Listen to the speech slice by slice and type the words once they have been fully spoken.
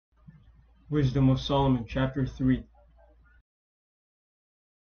Wisdom of Solomon, chapter 3.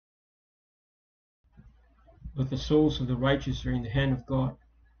 But the souls of the righteous are in the hand of God,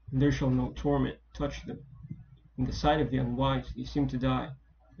 and there shall no torment touch them. In the sight of the unwise they seem to die,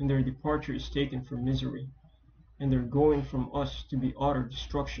 and their departure is taken for misery, and their going from us to be utter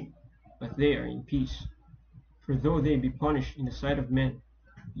destruction, but they are in peace. For though they be punished in the sight of men,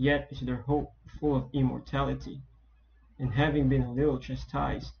 yet is their hope full of immortality. And having been a little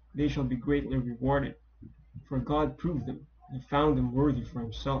chastised, they shall be greatly rewarded. For God proved them, and found them worthy for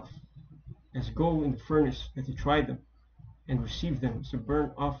himself. As gold in the furnace hath he tried them, and received them as a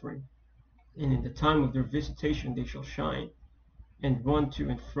burnt offering. And in the time of their visitation they shall shine, and run to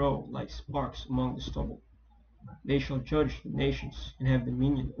and fro like sparks among the stubble. They shall judge the nations, and have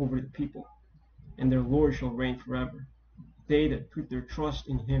dominion over the people, and their Lord shall reign forever. They that put their trust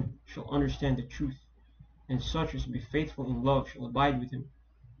in him shall understand the truth, and such as be faithful in love shall abide with him.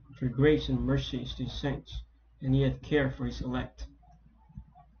 For grace and mercy is to his saints, and he hath care for his elect.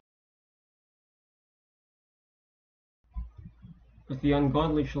 But the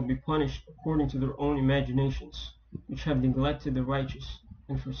ungodly shall be punished according to their own imaginations, which have neglected the righteous,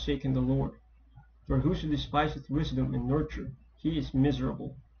 and forsaken the Lord. For whoso despiseth wisdom and nurture, he is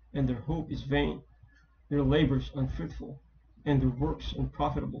miserable, and their hope is vain. Their labors unfruitful, and their works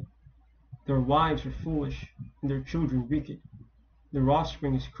unprofitable. Their wives are foolish, and their children wicked. Their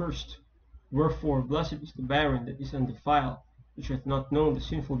offspring is cursed. Wherefore blessed is the barren that is undefiled, which hath not known the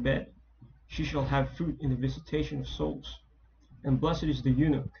sinful bed. She shall have fruit in the visitation of souls. And blessed is the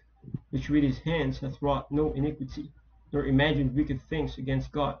eunuch, which with his hands hath wrought no iniquity, nor imagined wicked things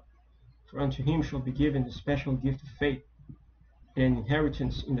against God. For unto him shall be given the special gift of faith, and an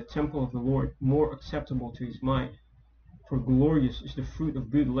inheritance in the temple of the Lord more acceptable to his mind. For glorious is the fruit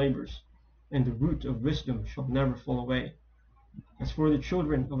of good labors, and the root of wisdom shall never fall away. As for the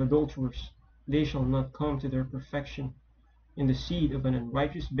children of adulterers, they shall not come to their perfection, and the seed of an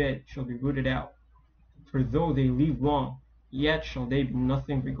unrighteous bed shall be rooted out. For though they live long, yet shall they be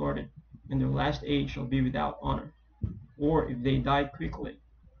nothing regarded, and their last age shall be without honor. Or if they die quickly,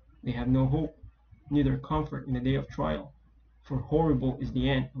 they have no hope, neither comfort in the day of trial. For horrible is the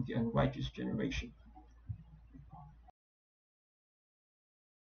end of the unrighteous generation.